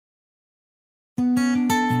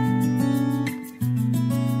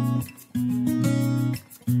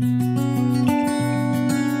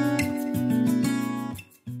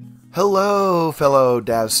Hello, fellow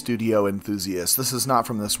Daz Studio enthusiasts. This is Not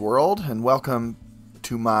From This World, and welcome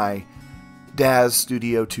to my Daz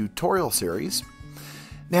Studio tutorial series.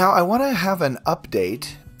 Now, I want to have an update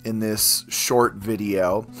in this short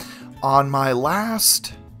video on my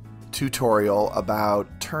last tutorial about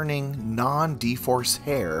turning non-D-Force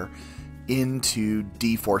hair into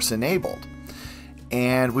D-Force enabled.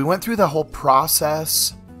 And we went through the whole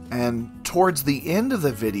process, and towards the end of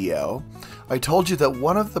the video, I told you that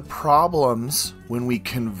one of the problems when we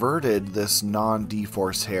converted this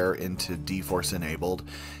non-D-Force hair into D-Force enabled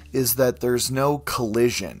is that there's no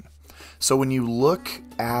collision. So when you look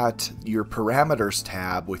at your parameters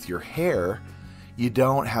tab with your hair, you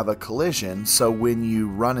don't have a collision. So when you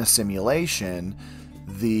run a simulation,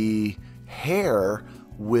 the hair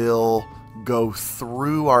will go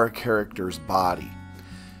through our character's body.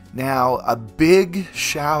 Now, a big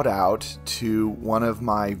shout out to one of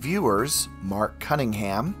my viewers, Mark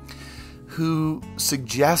Cunningham, who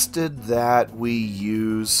suggested that we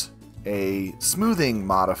use a smoothing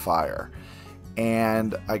modifier.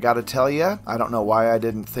 And I gotta tell you, I don't know why I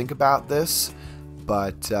didn't think about this,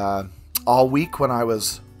 but all week when I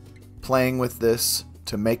was playing with this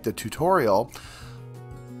to make the tutorial,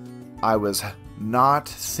 I was not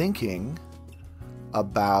thinking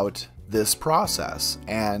about this process,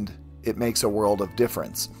 and it makes a world of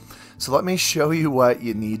difference. So let me show you what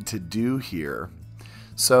you need to do here.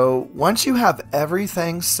 So once you have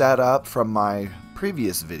everything set up from my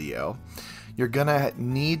previous video, you're gonna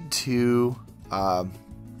need to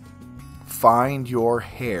find your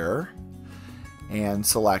hair and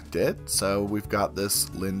select it. So we've got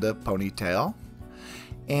this Linda ponytail,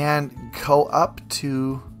 and go up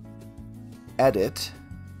to Edit,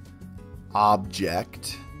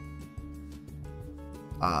 Object,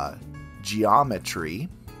 Geometry,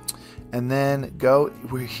 and then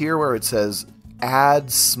we're here where it says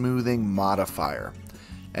Add Smoothing Modifier.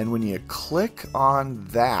 And when you click on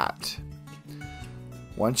that,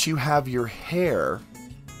 once you have your hair,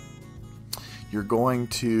 you're going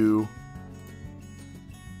to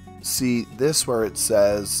see this where it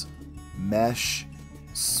says Mesh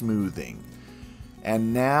Smoothing.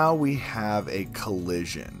 And now we have a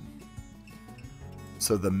collision.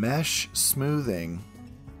 So the Mesh Smoothing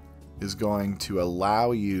is going to allow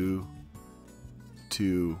you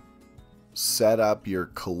to set up your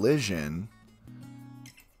collision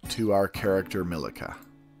to our character Milika.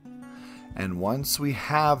 And once we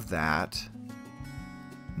have that,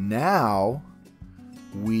 now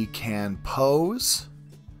we can pose,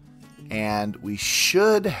 and we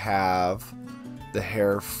should have the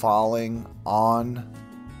hair falling on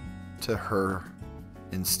to her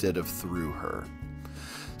instead of through her.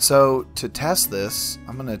 So to test this,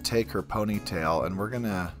 I'm going to take her ponytail and we're going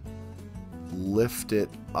to lift it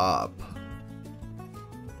up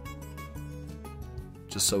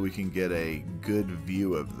just so we can get a good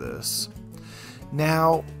view of this.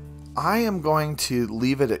 Now, I am going to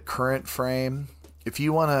leave it at current frame. If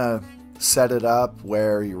you want to set it up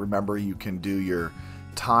where you remember you can do your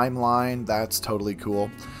timeline, that's totally cool.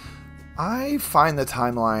 I find the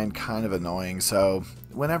timeline kind of annoying, so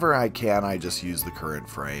whenever I can, I just use the current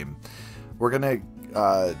frame. We're going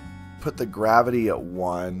to put the gravity at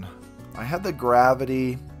 1. I had the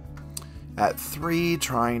gravity at 3,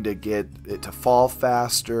 trying to get it to fall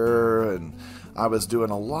faster, and I was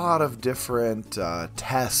doing a lot of different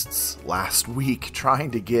tests last week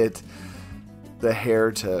trying to get the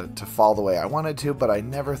hair to fall the way I wanted to, but I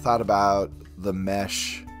never thought about the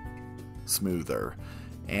mesh smoother.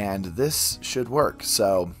 And this should work.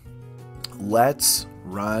 So let's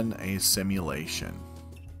run a simulation.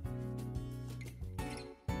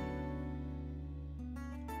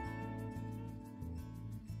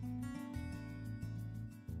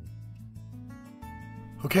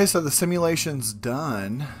 Okay, so the simulation's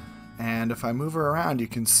done, and if I move her around, you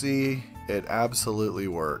can see it absolutely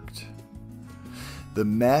worked. The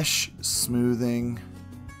mesh smoothing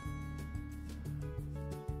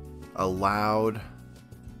allowed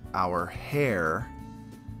our hair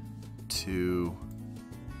to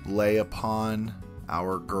lay upon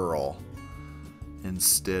our girl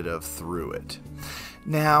instead of through it.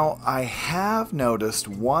 Now, I have noticed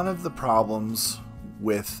one of the problems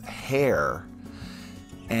with hair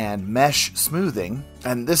and mesh smoothing,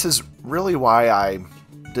 and this is really why I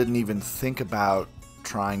didn't even think about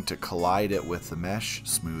trying to collide it with the mesh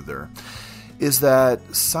smoother, is that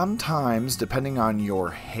sometimes, depending on your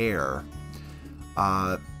hair,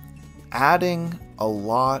 adding a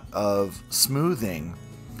lot of smoothing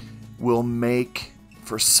will make,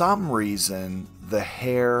 for some reason, the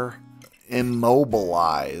hair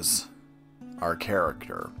immobilize our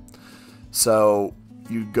character. So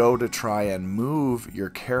you go to try and move your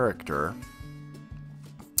character,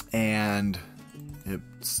 and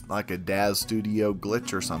it's like a DAZ Studio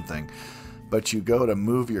glitch or something, but you go to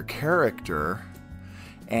move your character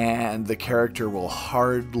and the character will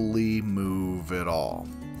hardly move at all,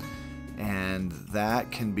 and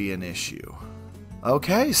that can be an issue.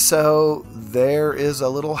 Okay, so there is a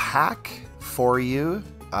little hack for you.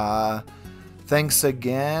 Thanks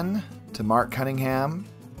again to Mark Cunningham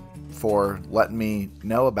for letting me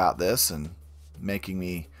know about this and making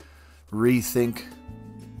me rethink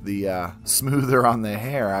the smoother on the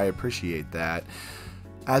hair. I appreciate that.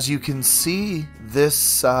 As you can see,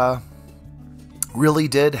 this really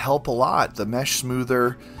did help a lot. The mesh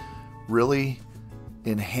smoother really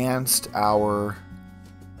enhanced our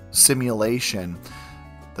simulation.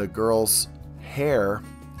 The girl's hair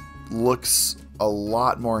looks a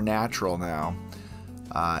lot more natural now,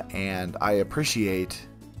 and I appreciate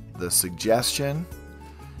the suggestion.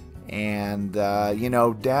 And you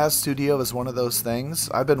know, DAZ Studio is one of those things.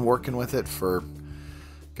 I've been working with it for,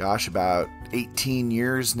 gosh, about 18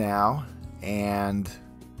 years now, and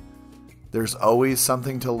there's always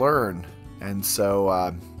something to learn. And so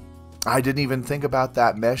I didn't even think about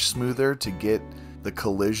that mesh smoother to get the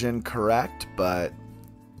collision correct, but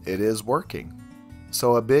it is working.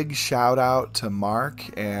 So a big shout out to Mark,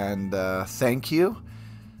 and thank you.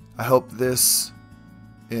 I hope this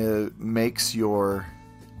makes your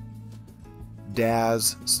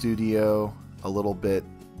DAZ Studio a little bit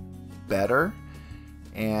better.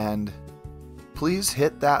 And please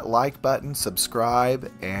hit that like button, subscribe,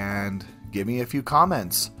 and give me a few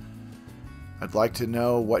comments. I'd like to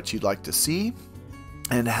know what you'd like to see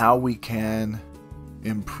and how we can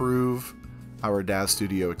improve our DAZ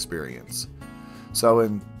Studio experience. So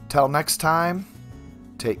until next time,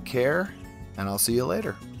 take care, and I'll see you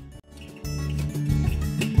later.